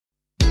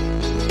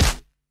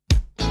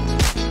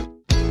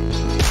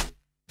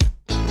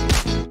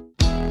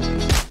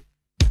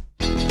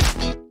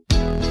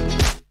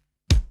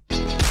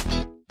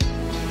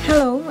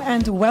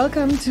and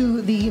welcome to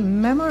the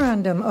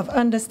Memorandum of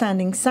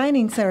Understanding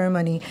signing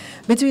ceremony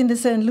between the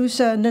St.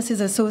 Lucia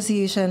Nurses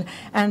Association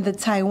and the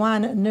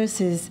Taiwan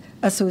Nurses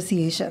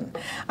Association.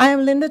 I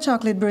am Linda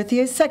Chocolate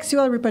Berthier,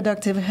 sexual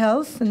reproductive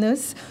health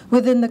nurse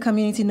within the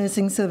Community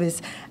Nursing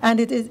Service, and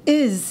it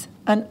is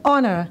an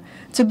honor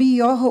to be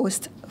your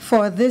host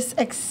for this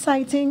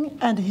exciting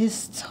and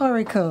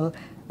historical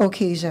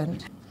occasion.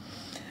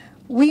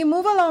 We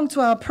move along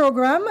to our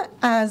program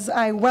as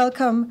I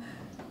welcome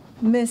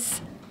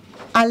Ms.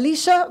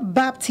 Alicia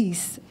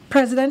Baptiste,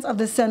 President of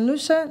the St.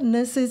 Lucia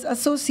Nurses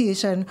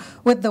Association,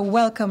 with the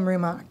welcome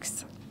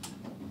remarks.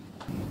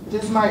 It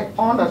is my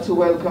honor to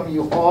welcome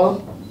you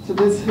all to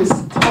this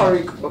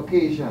historic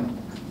occasion,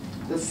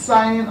 the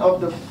signing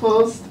of the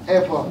first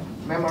ever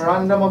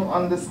Memorandum of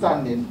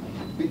Understanding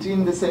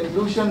between the St.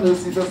 Lucia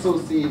Nurses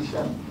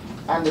Association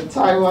and the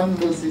Taiwan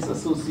Nurses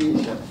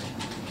Association.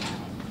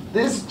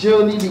 This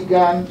journey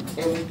began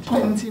in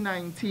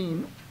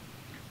 2019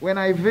 when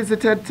I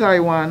visited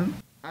Taiwan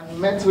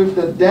and met with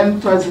the then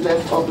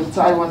president of the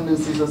Taiwan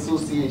Nurses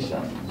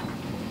Association.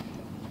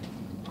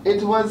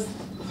 It was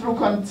through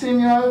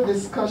continual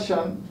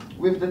discussion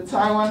with the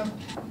Taiwan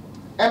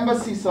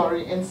embassy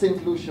in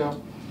St. Lucia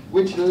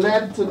which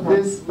led to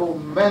this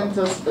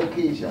momentous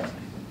occasion.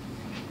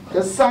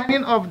 The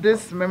signing of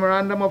this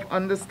Memorandum of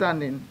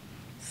Understanding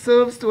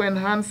serves to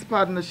enhance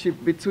partnership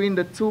between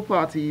the two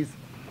parties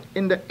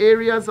in the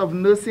areas of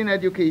nursing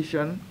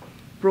education,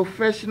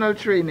 professional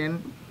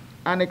training,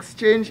 and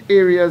exchange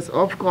areas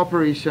of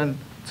cooperation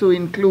to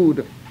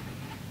include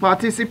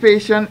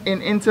participation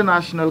in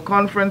international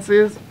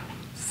conferences,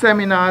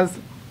 seminars,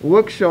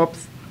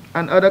 workshops,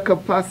 and other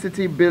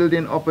capacity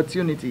building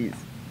opportunities,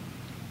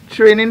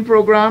 training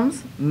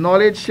programs,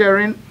 knowledge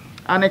sharing,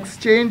 and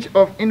exchange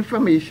of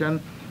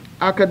information,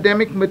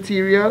 academic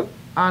material,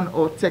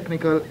 and/or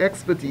technical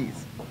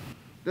expertise.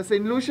 The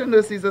St. Lucia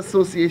Nurses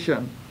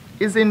Association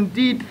is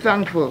indeed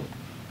thankful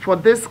for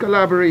this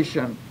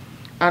collaboration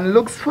and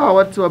looks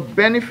forward to a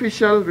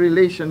beneficial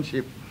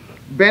relationship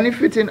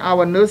benefiting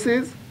our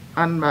nurses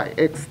and, by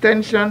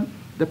extension,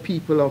 the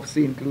people of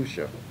St.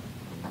 Lucia.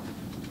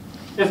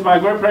 It's my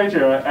great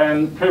pleasure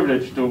and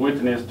privilege to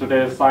witness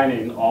today's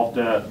signing of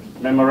the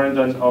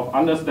Memorandum of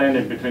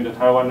Understanding between the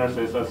Taiwan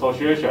Nurses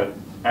Association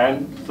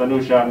and St.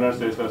 Lucia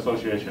Nurses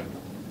Association.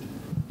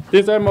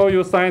 This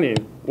MOU signing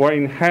will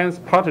enhance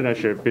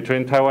partnership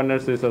between Taiwan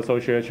Nurses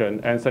Association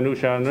and St.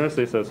 Lucia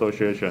Nurses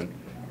Association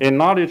in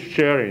knowledge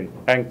sharing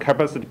and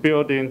capacity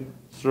building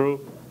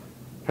through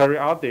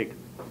periodic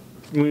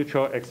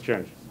mutual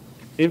exchange.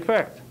 In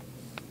fact,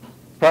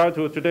 prior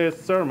to today's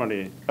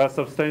ceremony, a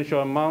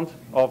substantial amount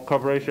of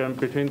cooperation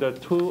between the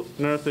two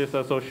nurses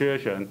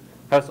associations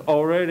has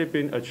already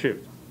been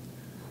achieved.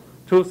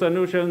 Two St.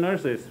 Lucia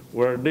nurses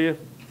will leave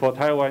for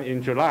Taiwan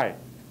in July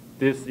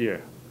this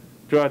year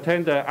to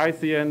attend the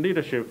ICN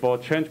Leadership for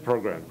Change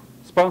program,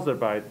 sponsored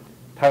by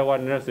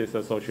Taiwan Nurses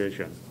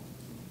Association.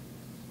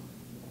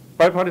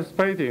 By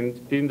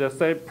participating in the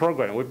SAFE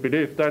program, we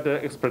believe that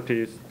the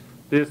expertise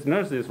these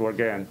nurses will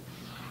gain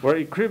will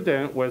equip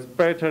them with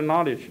better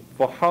knowledge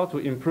for how to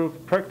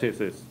improve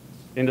practices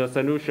in the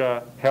St.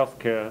 Lucia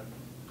healthcare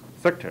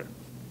sector.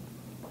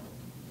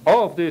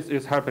 All of this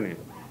is happening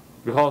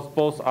because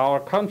both our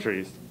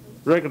countries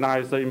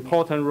recognize the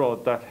important role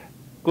that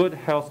good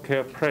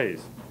healthcare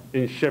plays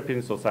in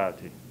shaping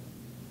society.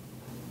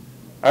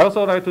 I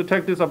also like to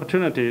take this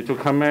opportunity to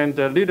commend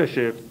the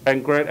leadership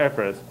and great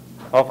efforts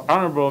of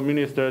Honorable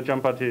Minister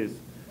Jean-Baptiste,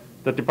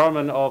 the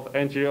Department of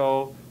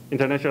NGO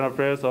International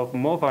Affairs of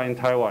MOFA in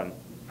Taiwan,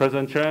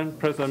 President Chen,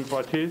 President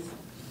Baptiste,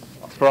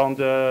 from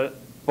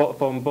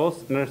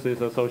both nurses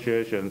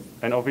associations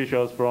and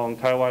officials from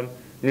Taiwan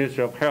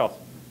Ministry of Health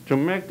to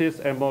make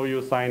this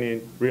MOU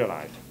signing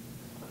realized.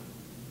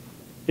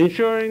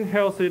 Ensuring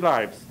healthy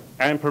lives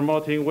and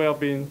promoting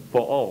well-being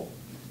for all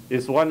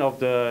is one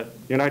of the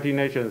United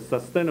Nations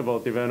Sustainable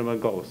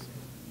Development Goals.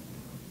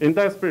 In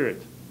that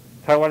spirit,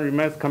 Taiwan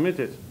remains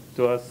committed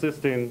to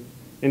assisting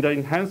in the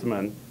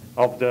enhancement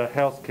of the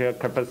healthcare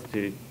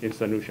capacity in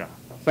St. Lucia.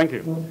 Thank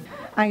you.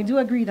 I do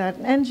agree that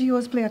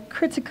NGOs play a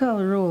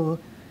critical role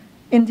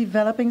in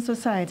developing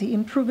society,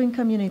 improving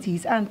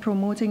communities, and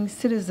promoting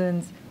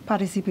citizens'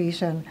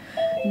 participation.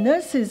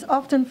 Nurses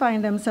often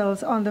find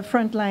themselves on the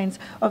front lines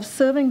of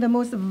serving the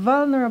most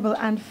vulnerable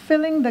and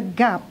filling the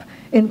gap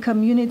in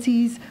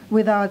communities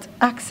without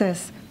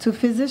access to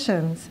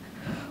physicians.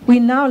 We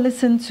now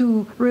listen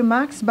to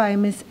remarks by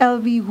Ms.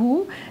 L.V.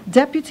 Hu,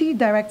 Deputy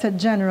Director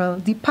General,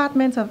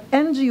 Department of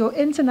NGO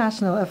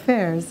International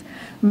Affairs,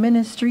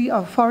 Ministry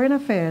of Foreign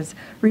Affairs,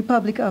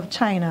 Republic of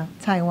China,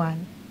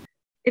 Taiwan.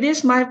 It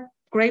is my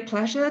great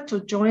pleasure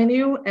to join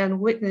you and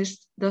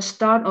witness the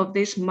start of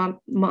this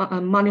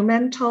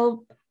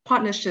monumental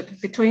partnership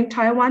between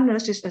Taiwan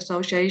Nurses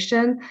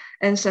Association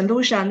and St.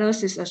 Lucia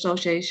Nurses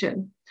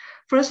Association.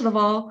 First of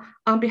all,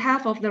 on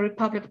behalf of the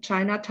Republic of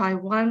China,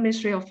 Taiwan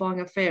Ministry of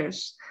Foreign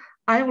Affairs,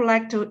 I would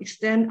like to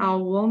extend our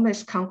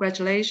warmest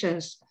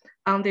congratulations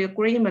on the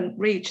agreement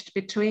reached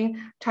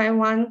between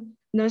Taiwan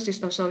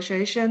Nurses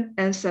Association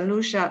and St.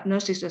 Lucia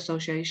Nurses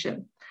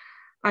Association.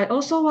 I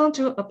also want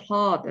to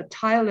applaud the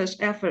tireless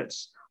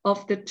efforts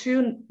of the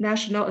two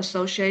National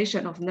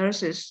Association of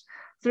Nurses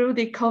through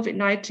the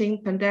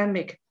COVID-19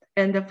 pandemic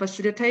and the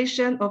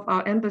facilitation of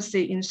our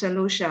embassy in St.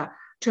 Lucia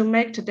to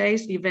make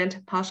today's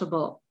event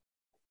possible.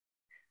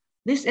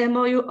 This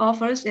MOU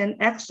offers an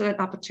excellent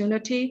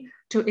opportunity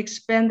to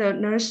expand the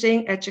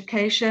nursing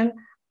education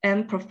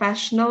and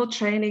professional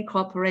training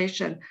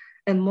cooperation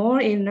and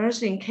more in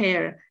nursing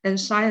care and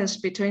science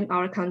between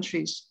our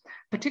countries,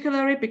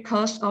 particularly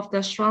because of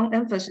the strong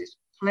emphasis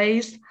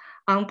placed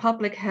on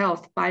public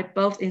health by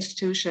both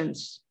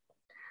institutions.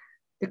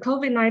 The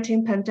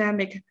COVID-19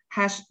 pandemic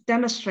has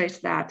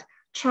demonstrated that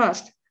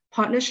trust,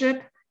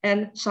 partnership,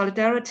 and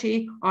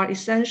solidarity are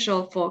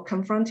essential for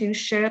confronting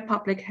shared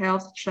public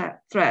health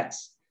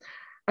threats.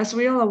 As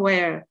we are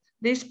aware,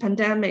 this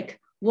pandemic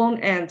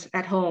won't end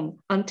at home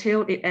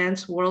until it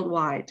ends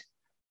worldwide.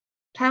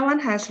 Taiwan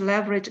has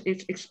leveraged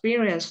its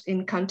experience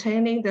in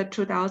containing the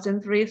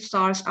 2003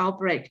 SARS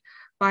outbreak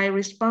by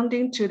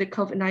responding to the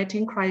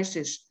COVID-19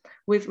 crisis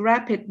with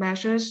rapid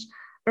measures,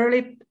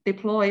 early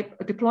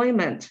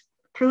deployment,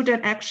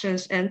 prudent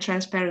actions, and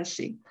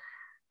transparency.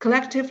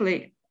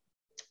 Collectively,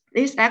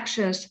 these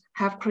actions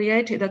have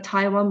created a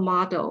Taiwan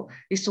model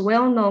is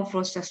well known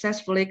for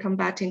successfully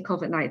combating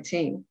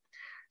COVID-19.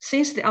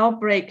 Since the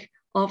outbreak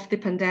of the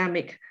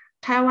pandemic,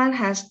 Taiwan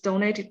has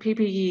donated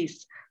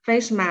PPEs,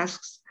 face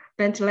masks,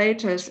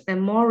 ventilators,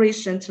 and more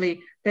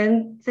recently,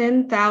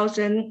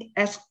 10,000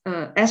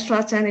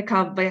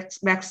 AstraZeneca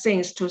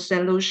vaccines to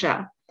St.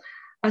 Lucia.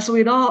 As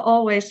we all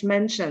always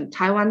mention,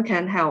 Taiwan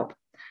can help.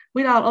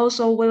 We are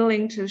also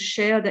willing to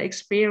share the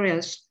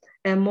experience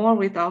and more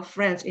with our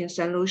friends in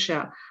St.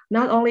 Lucia,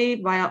 not only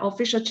via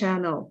official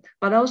channel,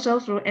 but also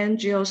through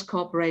NGOs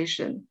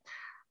cooperation.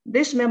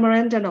 This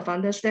Memorandum of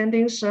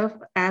Understanding serves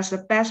as a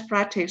best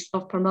practice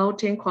of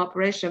promoting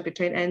cooperation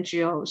between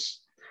NGOs.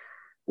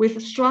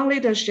 With strong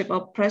leadership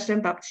of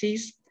President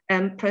Baptiste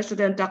and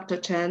President Dr.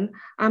 Chen,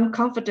 I'm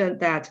confident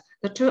that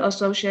the two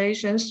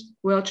associations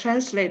will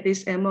translate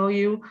this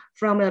MOU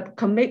from a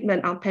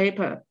commitment on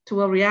paper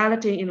to a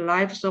reality in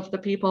lives of the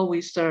people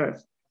we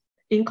serve.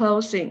 In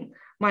closing,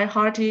 my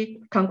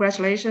hearty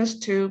congratulations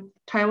to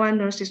Taiwan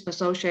Nurses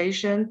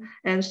Association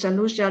and St.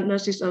 Lucia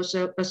Nurses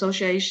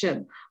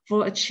Association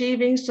for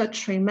achieving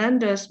such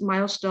tremendous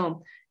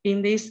milestone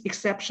in these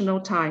exceptional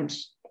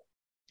times.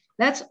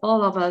 Let's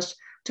all of us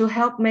to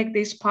help make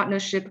this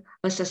partnership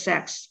a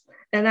success.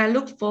 And I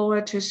look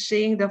forward to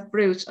seeing the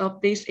fruits of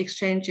these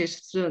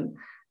exchanges soon.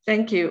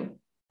 Thank you.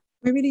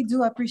 We really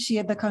do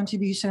appreciate the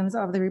contributions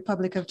of the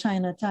Republic of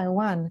China,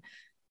 Taiwan,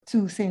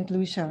 to St.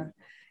 Lucia.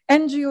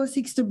 NGO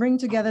seeks to bring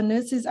together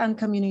nurses and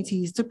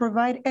communities to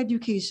provide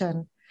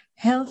education,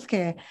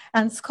 healthcare,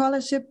 and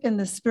scholarship in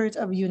the spirit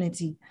of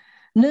unity.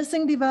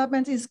 Nursing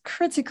development is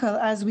critical,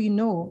 as we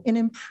know, in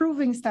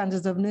improving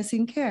standards of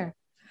nursing care.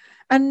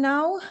 And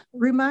now,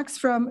 remarks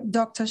from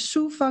Dr.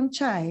 Shu Feng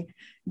Chai,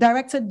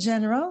 Director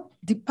General,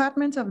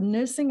 Department of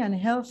Nursing and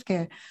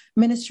Healthcare,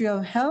 Ministry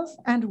of Health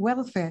and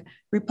Welfare,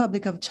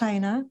 Republic of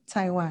China,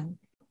 Taiwan.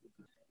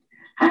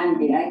 I'm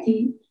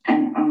delighted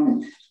and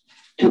honored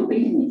to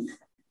witness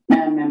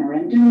the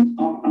Memorandum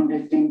of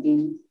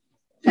Understanding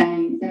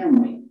signing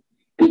ceremony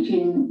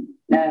between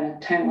the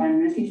Taiwan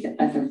Nurses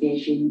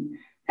Association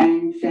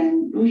and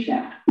St.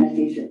 Lucia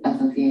Nurses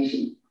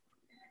Association.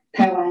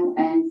 Taiwan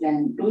and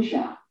St.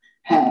 Lucia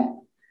have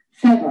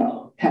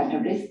several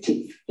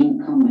characteristics in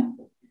common.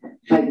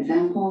 For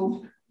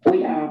example,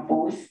 we are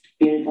both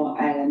beautiful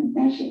island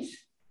nations,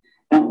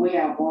 and we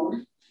are both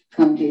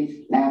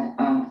countries that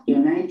are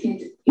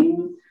united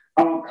in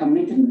our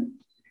commitment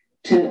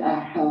to a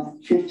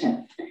health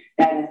system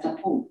that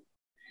supports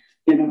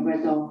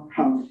universal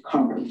health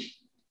coverage.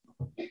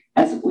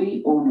 As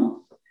we all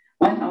know,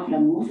 one of the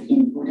most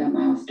important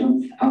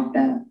milestones of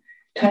the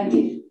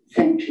 20th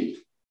century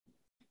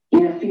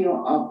in the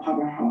field of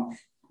public health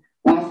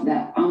was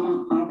the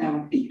Alma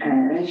Ata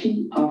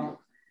Declaration of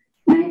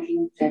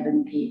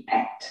 1970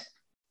 Act,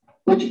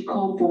 which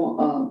called for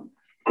a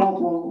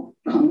global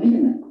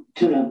commitment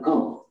to the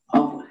goal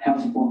of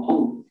health for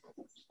all.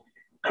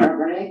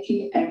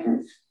 Collaborative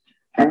efforts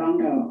around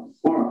the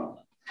world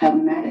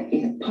have made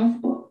it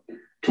possible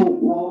to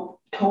work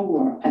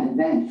toward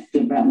advanced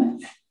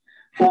developments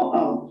for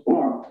a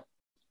world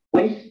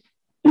with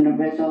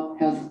universal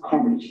health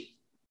coverage.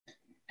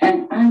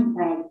 And I'm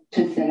proud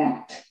to say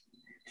that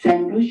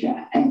St.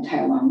 Lucia and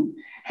Taiwan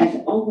has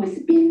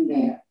always been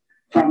there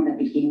from the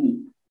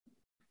beginning.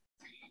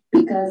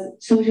 Because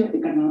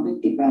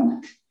socio-economic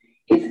development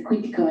is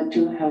critical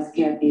to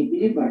healthcare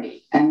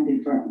delivery and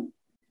reform,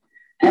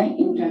 and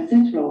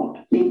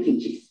intersectoral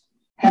linkages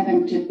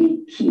happen to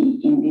be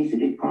key in this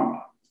regard.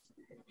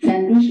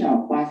 St.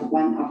 Lucia was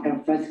one of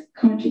the first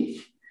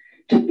countries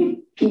to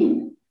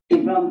begin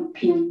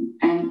developing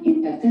an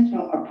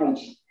intersectoral approach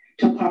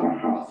to public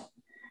health,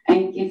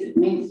 and its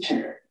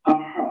Minister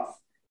of Health,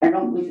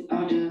 along with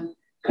other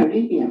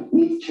Caribbean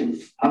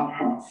ministries of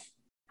health,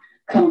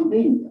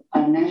 convened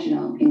a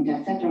national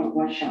intersectoral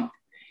workshop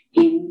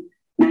in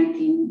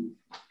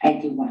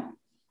 1981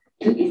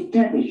 to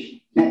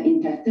establish the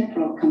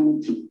Intersectoral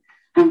Committee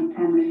on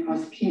Primary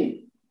Health Care,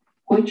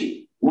 which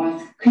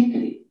was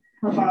quickly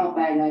followed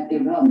by the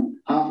development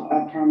of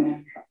a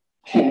primary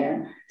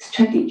care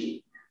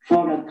strategy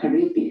for the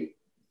Caribbean.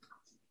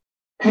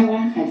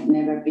 Taiwan has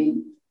never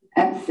been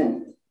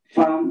absent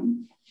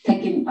from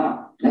taking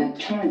up the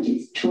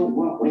challenges to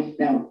work with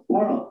the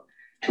world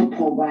to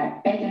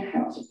provide better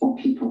health for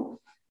people.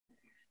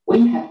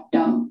 We have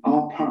done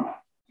our part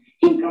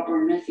in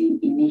Global Nursing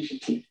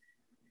Initiative,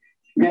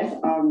 raise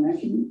our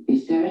nursing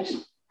research,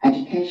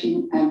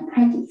 education, and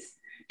practice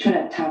to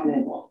the top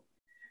level,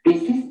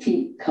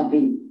 resisted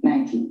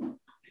COVID-19,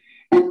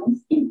 and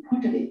most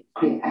importantly,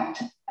 create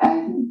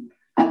an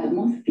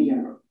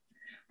atmosphere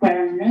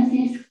where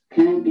nurses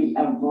can be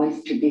a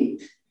voice to lead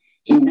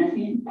in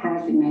nursing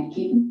policy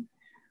making.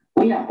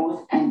 We are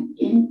both an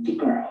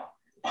integral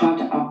part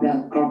of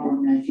the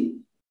global nursing.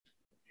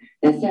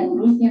 The St.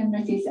 Lucia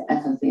Nurses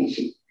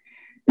Association,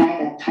 like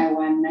the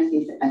Taiwan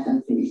Nurses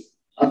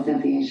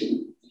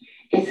Association,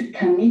 is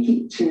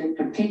committed to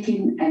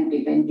protecting and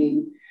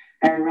defending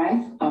the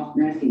rights of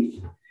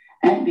nurses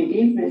and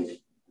believes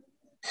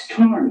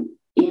strongly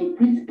in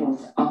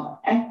principles of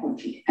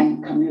equity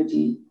and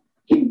community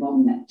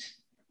involvement.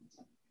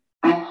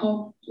 I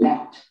hope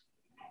that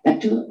the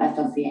two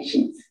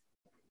associations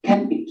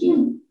can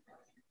begin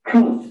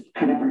close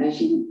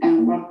collaboration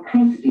and work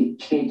closely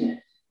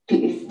together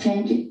to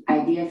exchange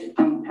ideas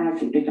on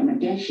policy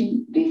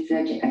recommendation,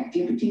 research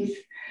activities,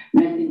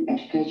 nursing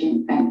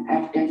education, and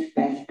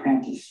evidence-based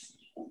practice.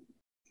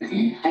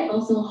 I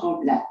also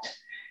hope that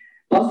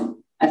both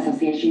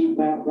associations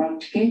will work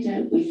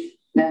together with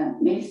the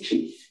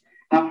ministries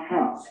of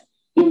health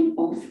in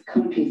both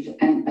countries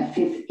and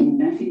assist in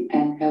nursing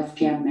and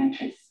healthcare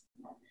matters.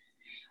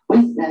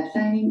 With the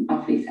signing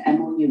of this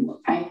MOU,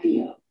 I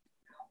feel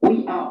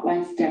we are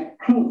one step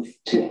close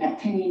to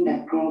attaining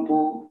the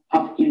goal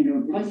of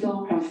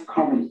universal health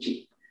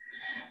coverage.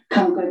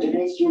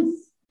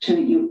 Congratulations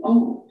to you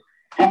all,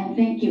 and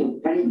thank you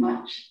very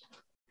much.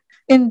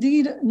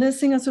 Indeed,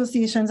 nursing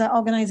associations are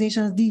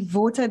organizations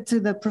devoted to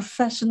the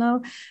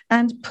professional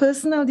and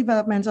personal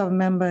development of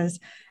members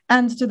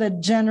and to the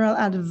general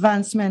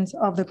advancement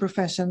of the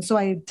profession. So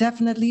I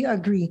definitely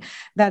agree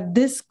that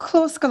this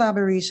close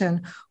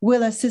collaboration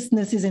will assist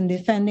nurses in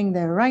defending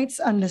their rights,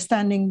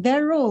 understanding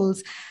their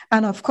roles,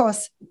 and of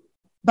course,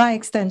 by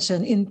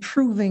extension,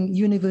 improving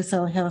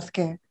universal health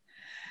care.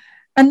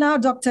 And now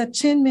Dr.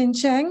 Chin Min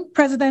Cheng,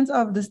 President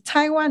of the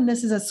Taiwan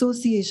Nurses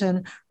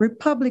Association,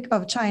 Republic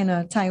of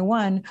China,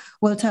 Taiwan,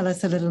 will tell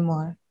us a little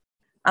more.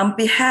 On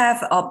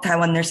behalf of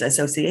Taiwan Nurses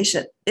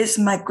Association, it's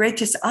my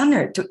greatest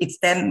honor to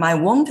extend my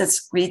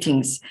warmest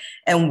greetings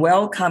and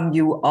welcome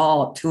you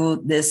all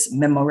to this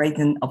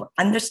Memorandum of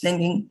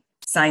Understanding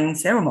signing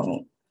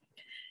ceremony.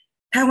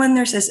 Taiwan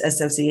Nurses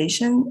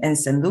Association and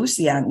St.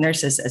 Lucia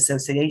Nurses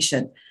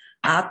Association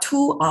are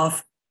two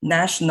of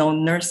national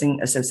nursing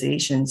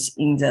associations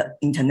in the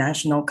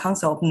International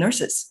Council of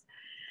Nurses.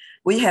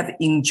 We have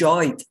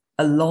enjoyed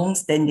a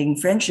long-standing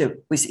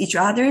friendship with each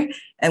other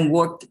and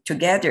worked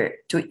together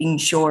to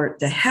ensure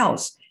the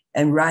health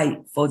and right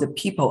for the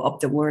people of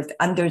the world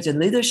under the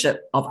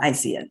leadership of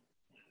ICN.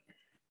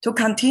 To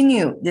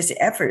continue these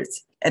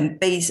efforts and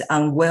based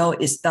on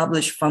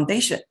well-established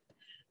foundation,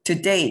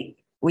 today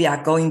we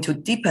are going to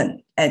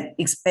deepen and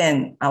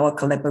expand our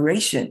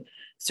collaboration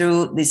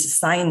through this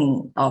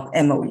signing of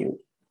MOU.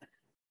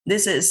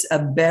 This is a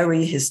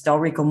very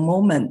historical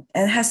moment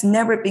and has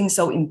never been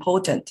so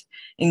important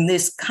in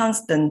this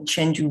constant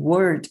changing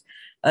world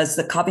as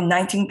the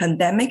COVID-19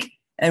 pandemic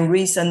and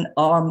recent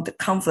armed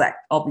conflict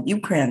of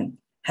Ukraine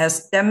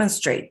has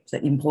demonstrated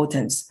the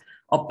importance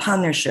of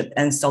partnership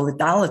and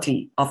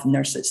solidarity of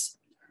nurses.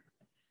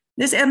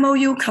 This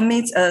MOU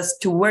commits us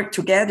to work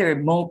together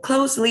more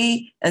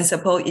closely and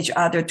support each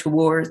other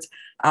towards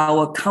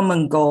our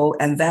common goal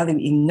and value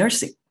in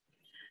nursing,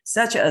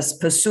 such as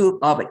pursuit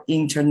of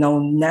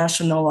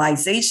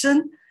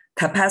internationalization,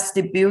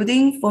 capacity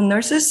building for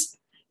nurses,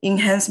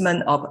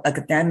 enhancement of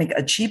academic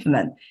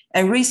achievement,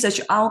 and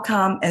research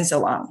outcome, and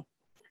so on.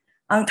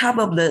 On top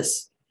of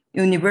this,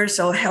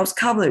 universal health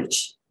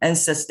coverage and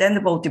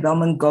sustainable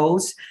development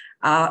goals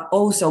are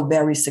also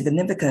very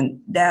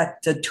significant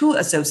that the two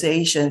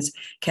associations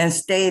can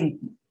stay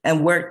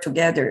and work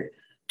together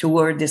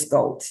toward these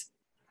goals.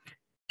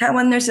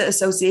 Taiwan Nurses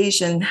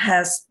Association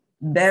has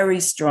very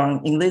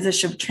strong in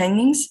leadership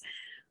trainings.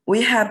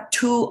 We have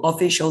 2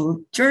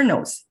 official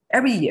journals.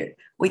 Every year,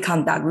 we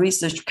conduct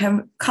research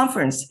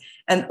conference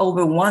and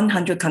over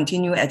 100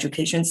 continuing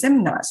education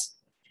seminars.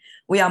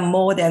 We are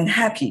more than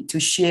happy to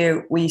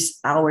share with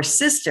our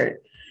sister,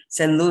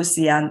 St.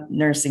 Lucia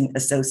Nursing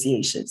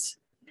Associations.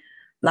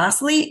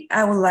 Lastly,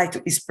 I would like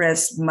to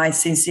express my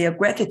sincere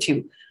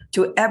gratitude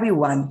to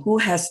everyone who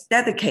has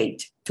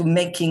dedicated to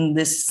making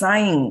this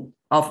signing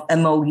of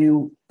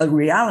MOU a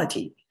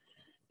reality.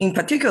 In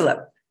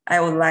particular, I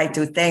would like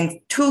to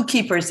thank 2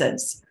 key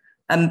persons,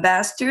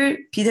 Ambassador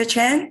Peter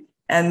Chan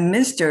and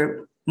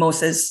Mr.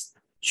 Moses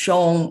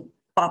Sean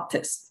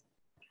Baptist.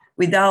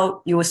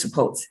 Without your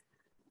support,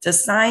 the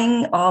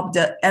signing of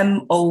the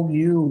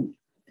MOU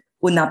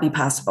would not be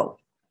possible.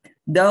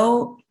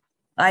 Though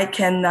I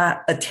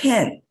cannot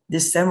attend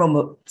this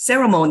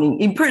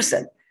ceremony in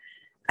person,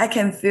 I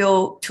can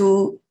feel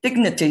two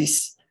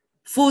dignitaries'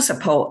 full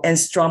support and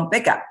strong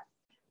backup.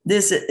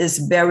 This is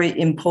very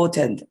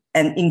important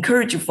and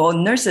encouraging for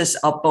nurses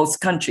of both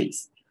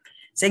countries.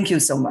 Thank you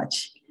so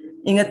much.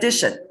 In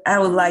addition, I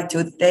would like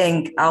to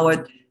thank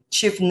our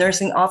Chief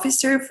Nursing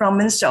Officer from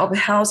Ministry of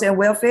Health and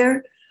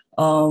Welfare,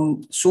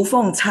 Su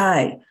Feng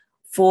Cai,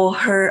 for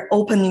her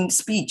opening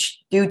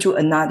speech due to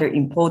another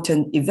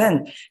important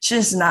event. She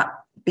is not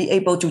be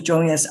able to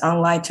join us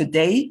online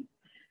today.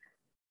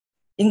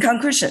 In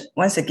conclusion,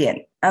 once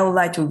again, I would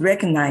like to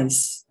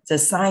recognize the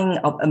signing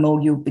of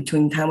MOU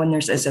between Taiwan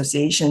Nurses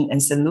Association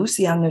and St.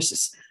 Lucia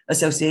Nurses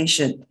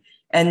Association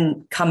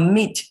and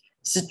commit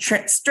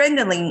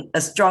strengthening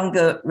a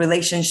stronger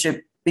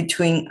relationship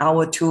between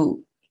our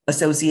two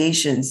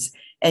associations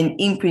and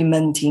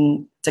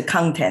implementing the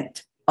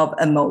content of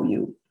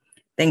MOU.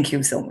 Thank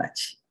you so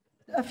much.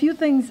 A few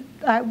things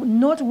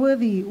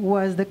noteworthy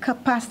was the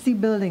capacity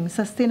building,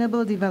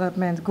 sustainable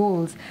development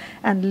goals,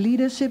 and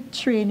leadership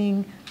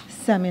training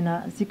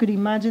seminars. You could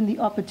imagine the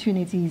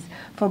opportunities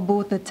for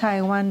both the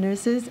Taiwan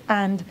nurses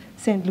and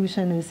St.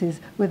 Lucia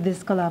nurses with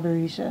this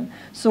collaboration.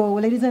 So,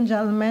 ladies and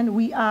gentlemen,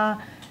 we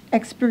are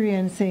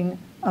experiencing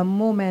a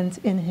moment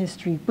in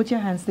history. Put your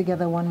hands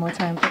together one more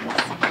time for this.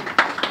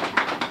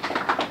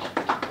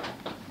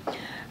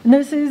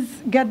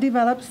 Nurses get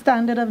developed,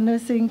 standard of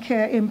nursing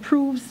care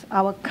improves,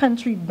 our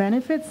country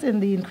benefits in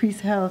the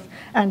increased health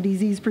and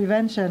disease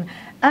prevention,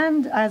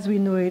 and as we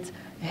know it,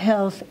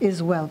 health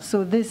is wealth.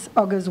 So this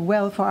augurs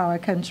well for our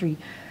country.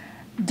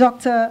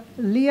 Dr.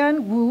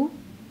 Lian Wu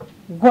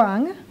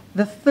Guang,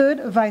 the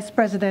third Vice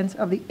President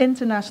of the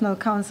International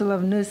Council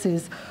of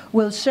Nurses,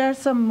 will share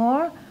some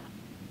more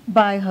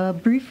by her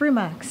brief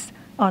remarks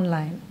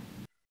online.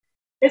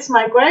 It's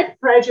my great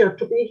pleasure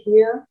to be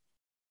here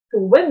to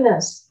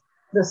witness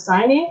the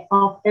signing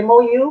of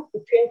MOU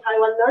between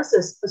Taiwan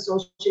Nurses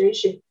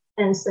Association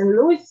and St.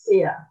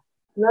 Lucia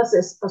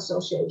Nurses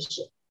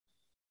Association.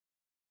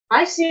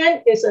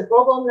 ICN is a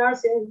global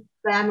nursing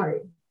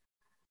family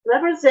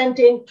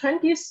representing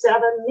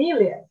 27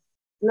 million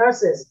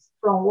nurses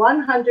from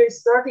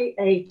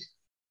 138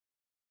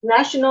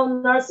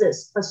 national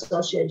nurses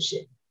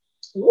associations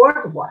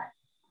worldwide.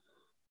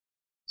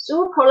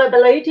 Through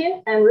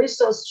collaborating and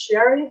resource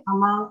sharing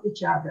among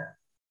each other,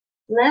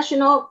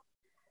 national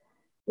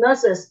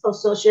nurses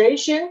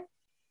association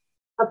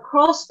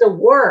across the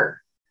world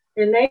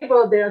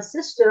enable their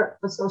sister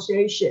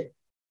association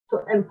to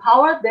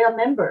empower their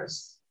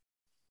members,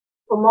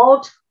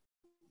 promote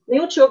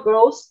mutual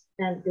growth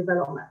and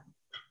development.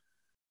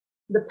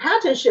 The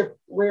partnership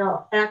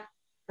will act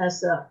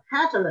as a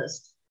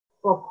catalyst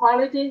for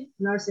quality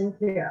nursing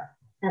care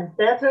and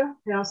better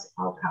health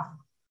outcomes.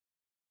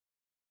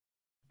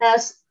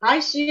 As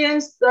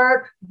ICN's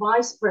third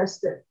vice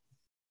president,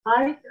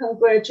 I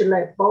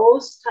congratulate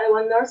both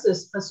Taiwan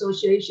Nurses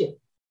Association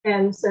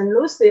and St.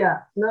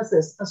 Lucia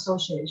Nurses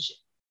Association.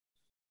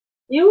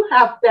 You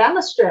have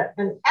demonstrated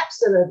an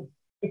excellent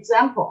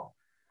example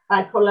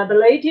by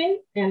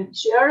collaborating and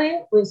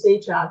sharing with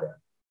each other.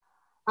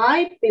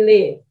 I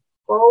believe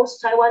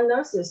both Taiwan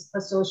Nurses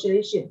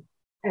Association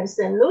and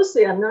St.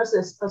 Lucia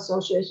Nurses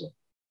Association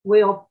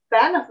will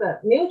benefit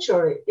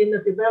mutually in the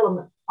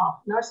development of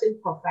nursing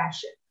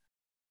profession.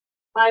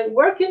 By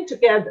working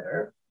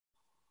together,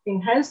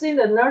 enhancing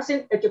the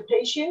nursing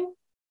education,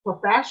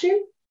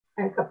 profession,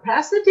 and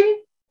capacity,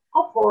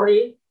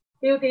 hopefully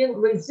building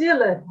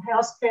resilient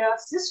healthcare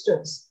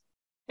systems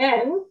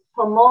and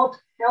promote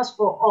health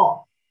for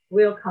all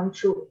will come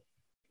true.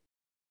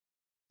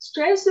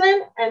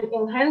 Strengthening and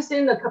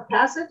enhancing the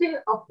capacity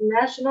of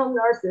National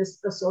Nurses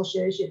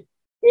Association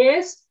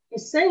is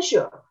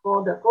essential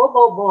for the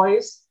global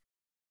voice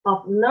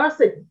of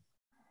nursing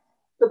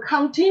to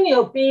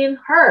continue being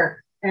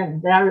heard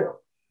and valued.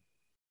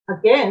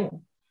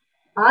 Again,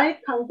 I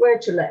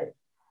congratulate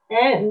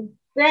and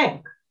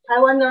thank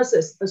Taiwan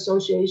Nurses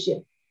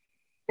Association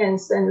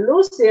and St.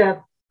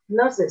 Lucia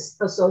Nurses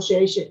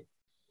Association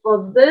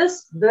for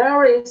this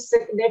very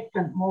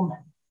significant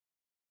moment.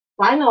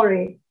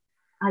 Finally,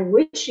 I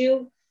wish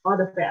you all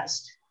the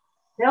best,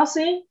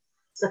 healthy,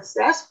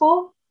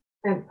 successful,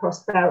 and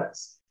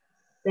prosperous.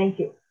 Thank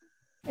you.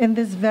 In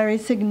this very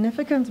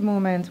significant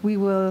moment, we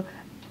will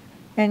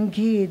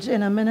engage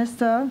in a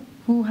minister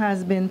who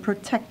has been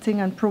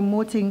protecting and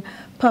promoting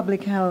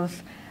public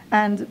health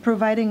and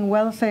providing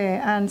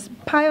welfare and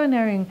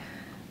pioneering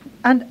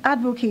and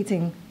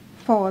advocating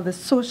for the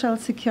social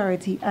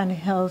security and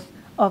health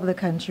of the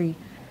country.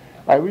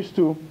 I wish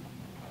to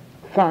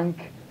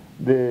thank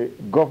the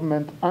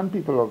government and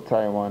people of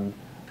Taiwan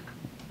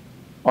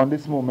on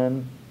this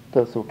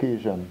momentous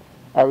occasion.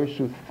 I wish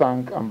to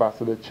thank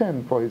Ambassador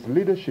Chen for his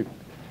leadership,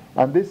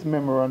 and this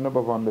Memorandum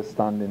of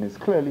Understanding is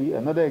clearly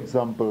another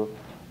example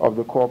of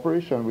the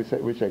cooperation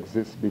which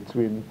exists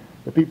between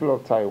the people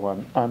of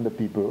Taiwan and the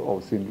people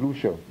of St.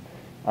 Lucia.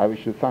 I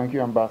wish to thank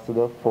you,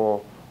 Ambassador,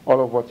 for all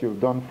of what you've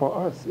done for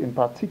us, in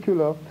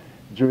particular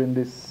during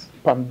this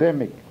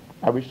pandemic.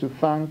 I wish to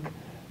thank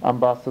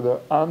Ambassador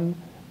and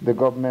the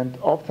government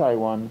of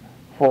Taiwan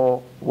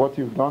for what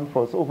you've done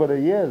for us over the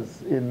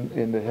years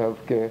in the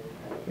healthcare,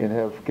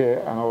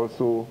 and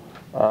also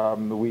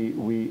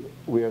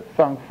we are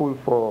thankful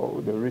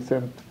for the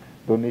recent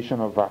donation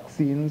of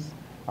vaccines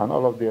and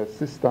all of the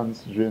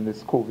assistance during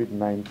this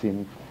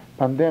COVID-19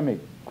 pandemic.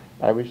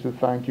 I wish to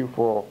thank you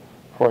for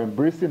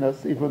embracing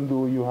us, even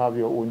though you have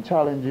your own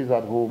challenges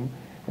at home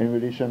in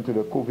relation to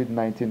the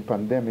COVID-19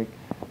 pandemic.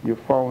 You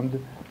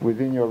found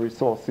within your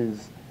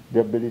resources the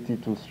ability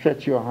to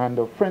stretch your hand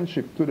of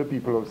friendship to the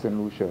people of St.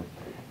 Lucia.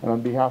 And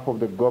on behalf of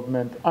the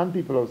government and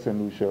people of St.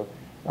 Lucia,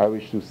 I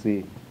wish to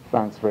say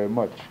thanks very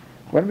much.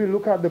 When we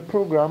look at the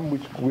program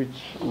which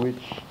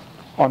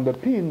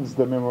underpins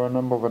the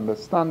Memorandum of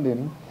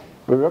Understanding,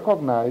 we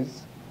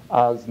recognize,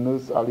 as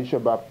Nurse Alicia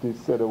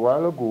Baptiste said a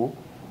while ago,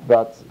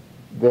 that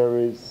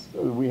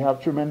we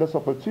have tremendous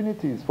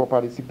opportunities for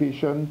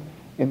participation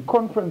in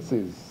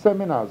conferences,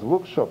 seminars,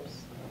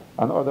 workshops,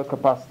 and other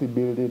capacity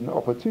building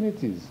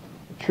opportunities,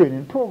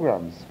 training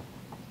programs.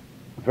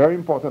 Very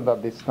important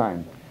at this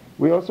time.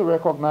 We also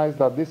recognize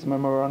that this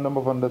Memorandum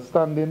of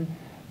Understanding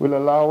will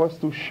allow us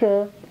to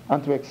share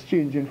and to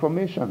exchange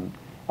information,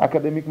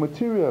 academic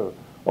material,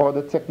 or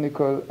the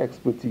technical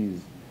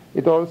expertise.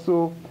 It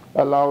also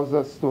allows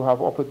us to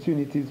have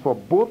opportunities for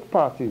both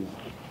parties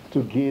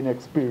to gain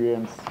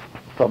experience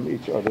from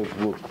each other's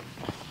work.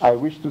 I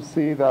wish to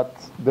say that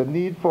the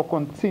need for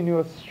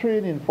continuous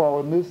training for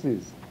our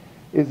nurses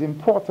is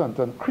important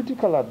and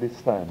critical at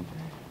this time.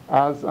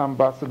 As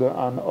Ambassador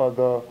and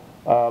other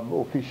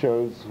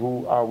officials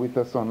who are with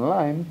us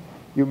online,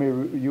 you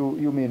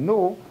may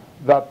know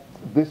that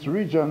this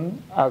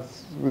region,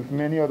 as with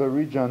many other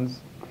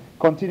regions,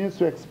 continues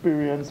to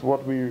experience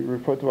what we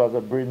refer to as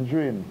a brain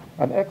drain,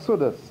 an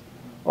exodus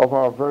of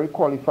our very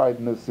qualified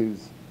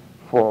nurses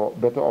for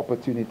better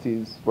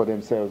opportunities for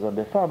themselves and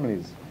their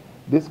families.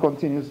 This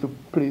continues to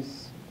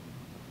place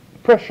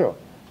pressure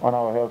on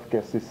our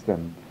healthcare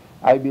system.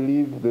 I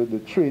believe the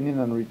training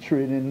and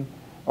retraining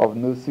of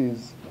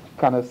nurses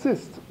can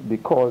assist,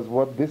 because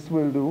what this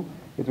will do,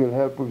 it will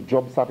help with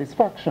job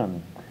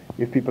satisfaction.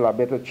 If people are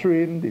better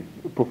trained, if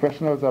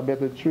professionals are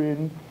better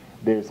trained,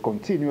 there's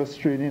continuous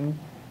training,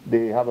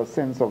 they have a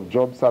sense of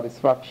job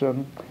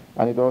satisfaction,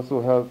 and it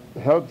also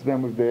helps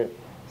them with their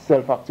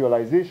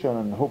self-actualization,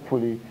 and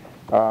hopefully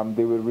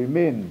they will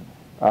remain,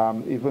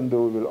 even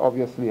though we will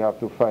obviously have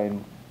to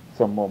find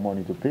some more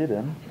money to pay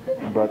them.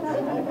 But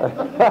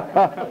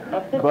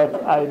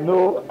but I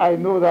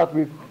know that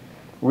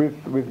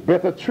with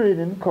better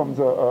training comes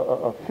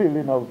a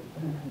feeling of,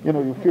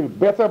 you feel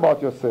better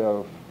about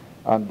yourself,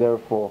 and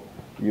therefore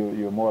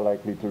you're more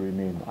likely to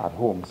remain at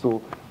home.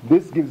 So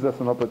this gives us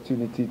an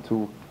opportunity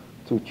to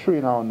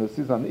train our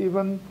nurses, and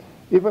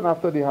even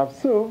after they have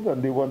served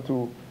and they want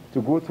to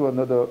go to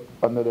another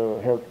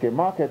healthcare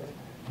market,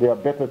 they are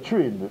better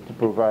trained to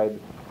provide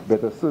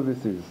better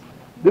services.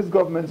 This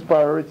government's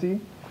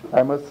priority,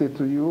 I must say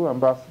to you,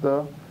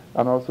 Ambassador,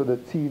 and also the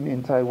team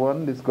in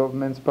Taiwan, this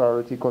government's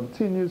priority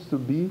continues to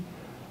be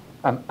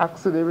an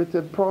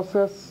accelerated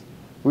process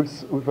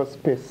with a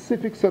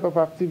specific set of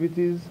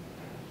activities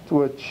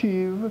to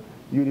achieve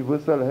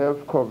universal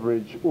health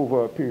coverage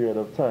over a period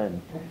of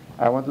time.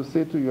 I want to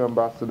say to you,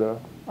 Ambassador,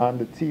 and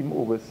the team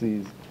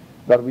overseas,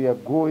 that we are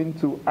going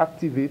to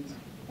activate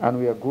and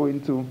we are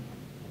going to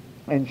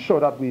ensure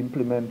that we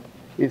implement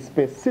a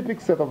specific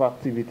set of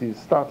activities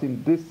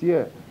starting this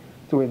year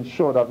to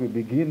ensure that we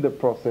begin the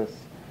process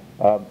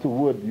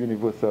toward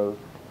universal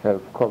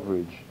health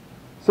coverage.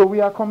 So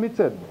we are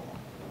committed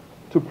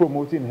to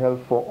promoting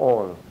health for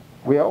all.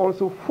 We are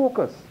also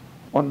focused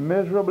on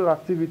measurable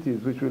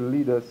activities which will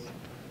lead us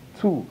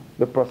to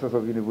the process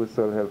of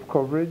universal health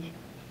coverage,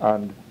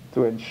 and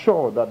to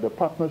ensure that the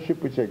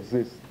partnership which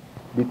exists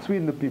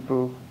between the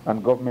people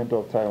and government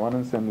of Taiwan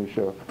and St.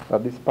 Lucia,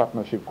 that this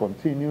partnership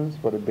continues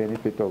for the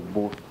benefit of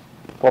both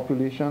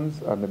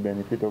populations and the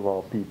benefit of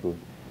our people.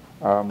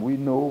 We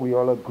know, we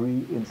all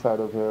agree inside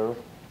of here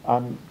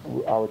and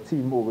our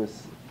team over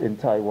in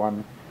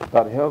Taiwan,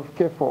 that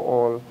healthcare for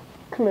all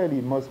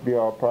clearly must be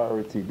our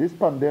priority. This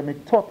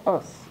pandemic taught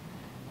us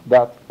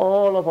that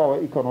all of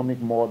our economic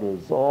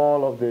models,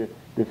 all of the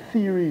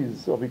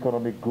theories of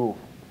economic growth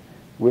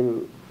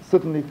will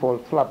certainly fall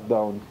flat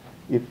down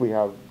if we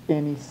have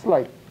any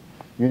slight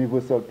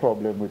universal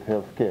problem with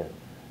healthcare.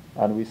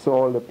 And we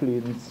saw all the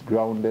planes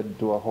grounded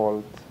to a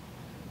halt.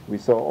 We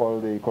saw all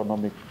the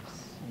economics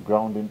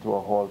grounding to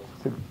a halt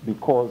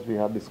because we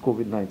had this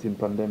COVID-19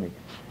 pandemic.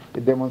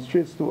 It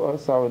demonstrates to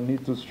us our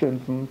need to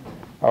strengthen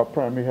our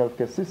primary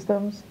healthcare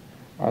systems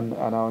and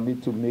our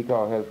need to make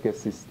our healthcare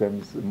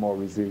systems more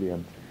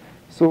resilient.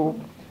 So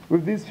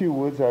with these few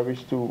words, I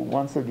wish to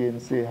once again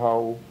say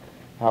how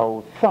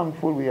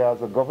thankful we are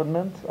as a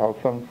government, how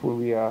thankful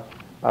we are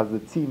as the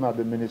team at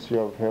the Ministry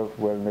of Health,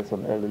 Wellness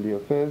and Elderly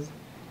Affairs.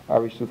 I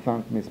wish to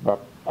thank Ms.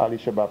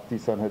 Alicia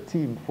Baptiste and her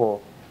team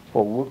for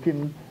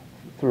working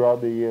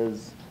throughout the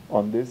years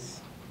on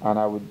this. And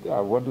I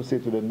want to say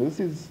to the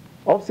nurses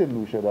of St.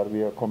 Lucia that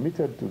we are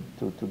committed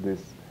to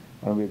this,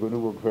 and we're going to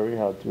work very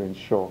hard to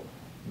ensure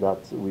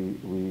that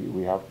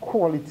we have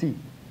quality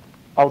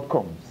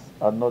outcomes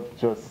and not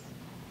just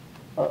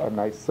a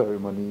nice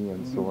ceremony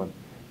and so on,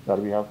 that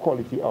we have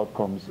quality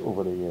outcomes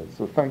over the years.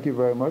 So thank you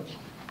very much,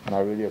 and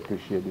I really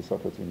appreciate this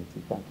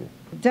opportunity. Thank you.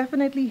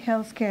 Definitely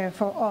healthcare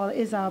for all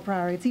is our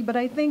priority, but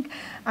I think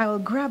I will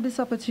grab this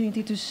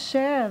opportunity to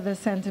share the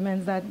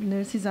sentiments that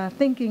nurses are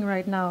thinking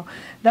right now,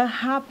 the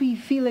happy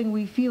feeling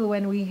we feel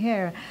when we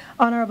hear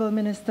Honorable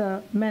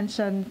Minister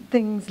mention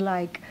things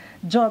like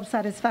job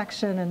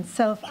satisfaction and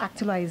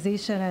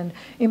self-actualization and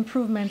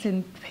improvement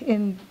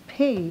in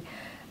pay.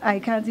 I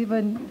can't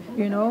even,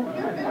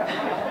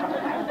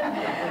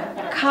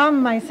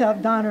 calm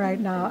myself down right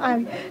now.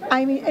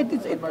 I mean,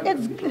 it's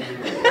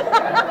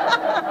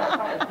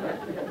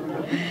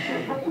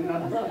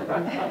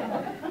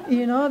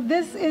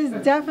this is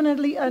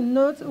definitely a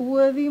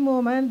noteworthy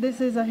moment. This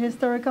is a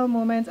historical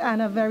moment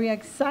and a very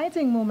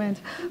exciting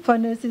moment for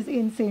nurses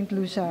in St.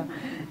 Lucia.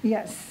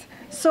 Yes.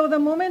 So the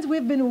moment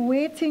we've been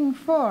waiting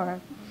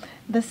for,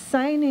 the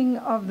signing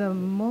of the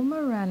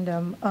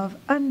Memorandum of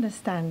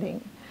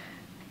Understanding.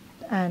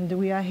 And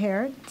we are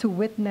here to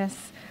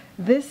witness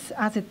this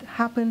as it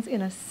happens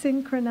in a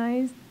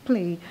synchronized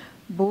play,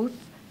 both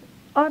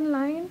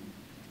online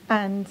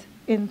and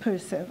in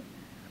person.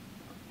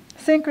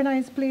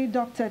 Synchronized play,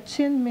 Dr.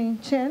 Chin Ming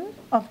Chen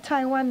of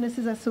Taiwan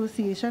Nurses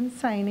Association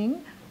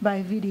signing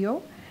by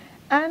video,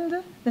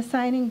 and the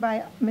signing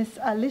by Miss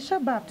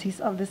Alicia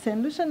Baptiste of the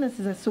St. Lucia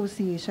Nurses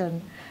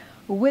Association,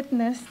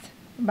 witnessed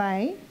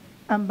by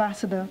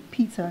Ambassador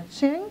Peter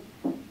Cheng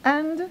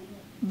and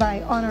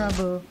by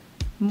Honorable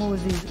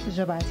Moses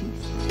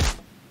Jean-Baptiste.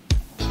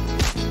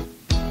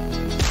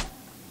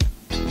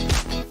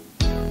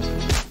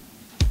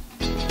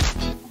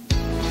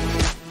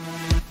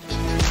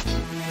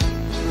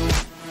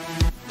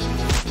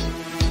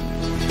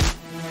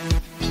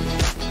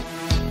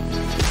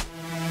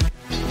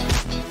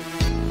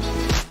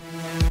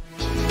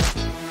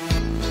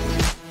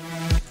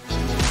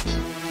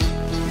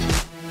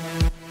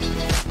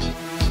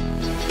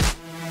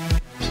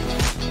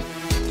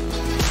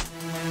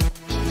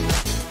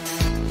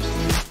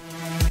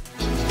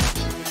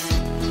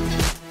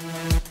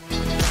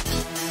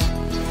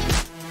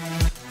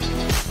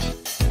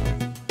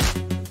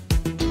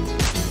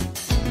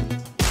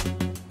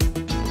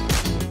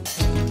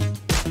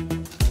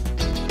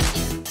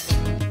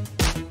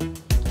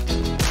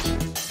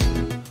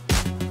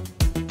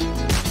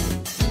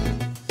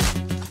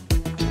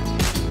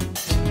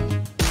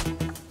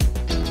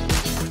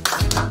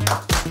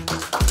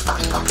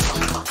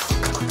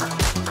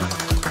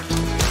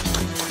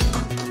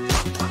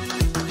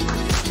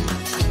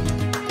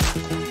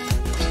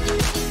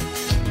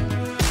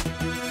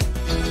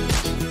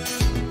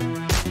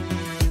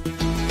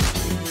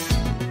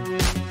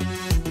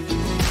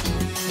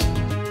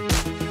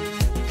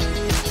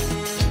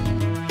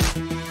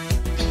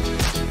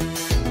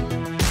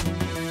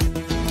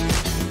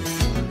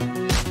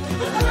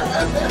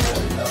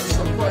 That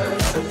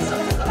was so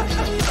funny.